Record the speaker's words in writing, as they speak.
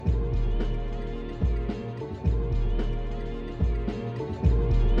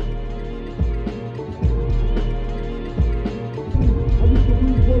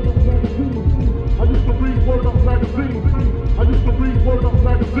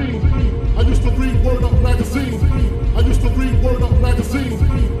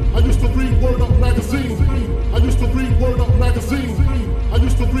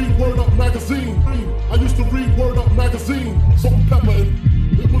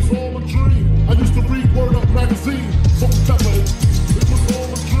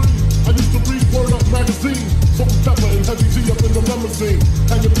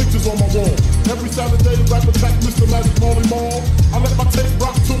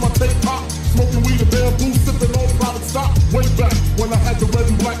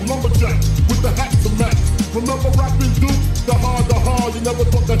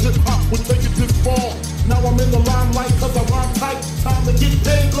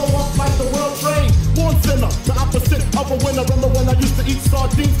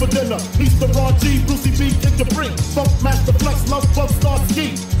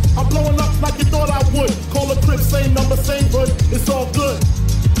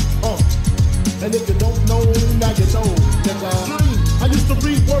And if you don't know, now you know, nigga. I used to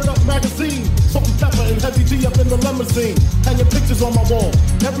read Word Up magazine, Salt and Pepper and Heavy D up in the limousine, hanging pictures on my wall.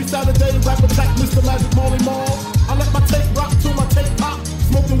 Every Saturday, rap attack, Mr. Magic Molly Mall. I let my tape rock till my tape pop,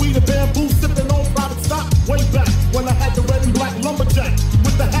 smoking weed and bamboo, sipping on private stock. Way back when I had the red and black lumberjack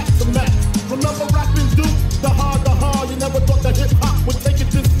with the hats and that. Remember rapping Duke, the hard, you never thought that hip hop would take it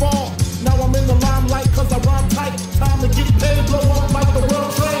this far. Now I'm in the limelight cause I rhyme tight. Time to get paid, blow up like the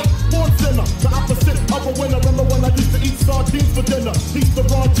world trade. Born sinner, the opposite of a winner. Remember when I used to eat sardines for dinner? Peace to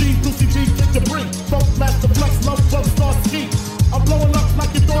Ron G, Lucy B, Kick the Brink, Funk Master Flex, Love Bug, Star Ski. I'm blowing up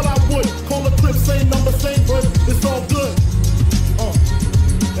like you thought I would. Call a trip, same number, same bird, it's all good.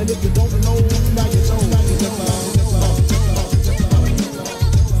 And if you don't know, now you know, now you know.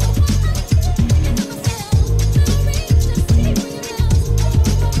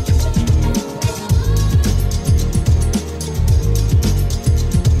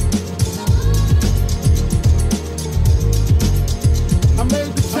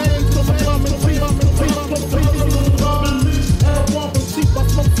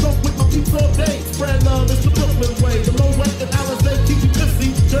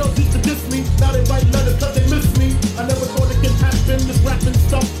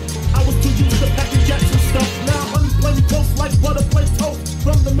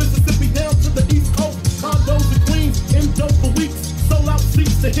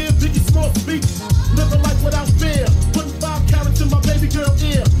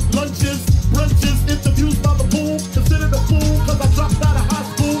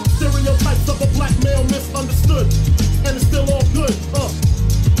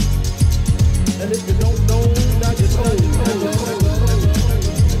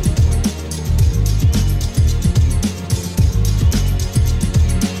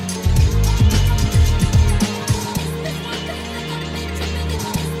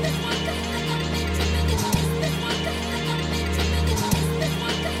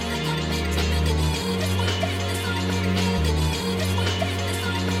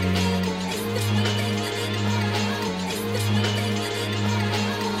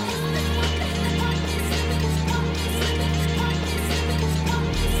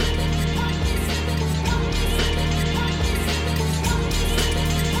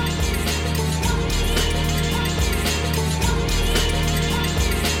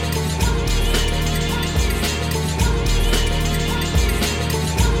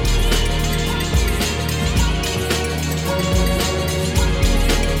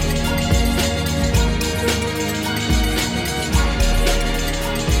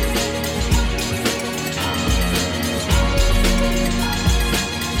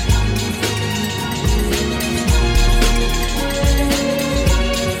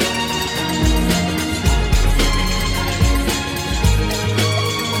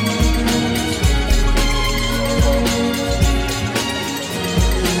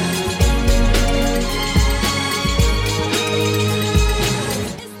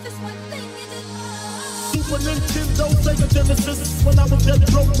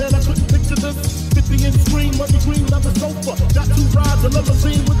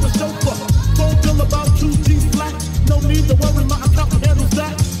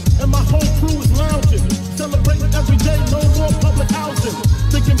 Celebrating every day, no more public housing.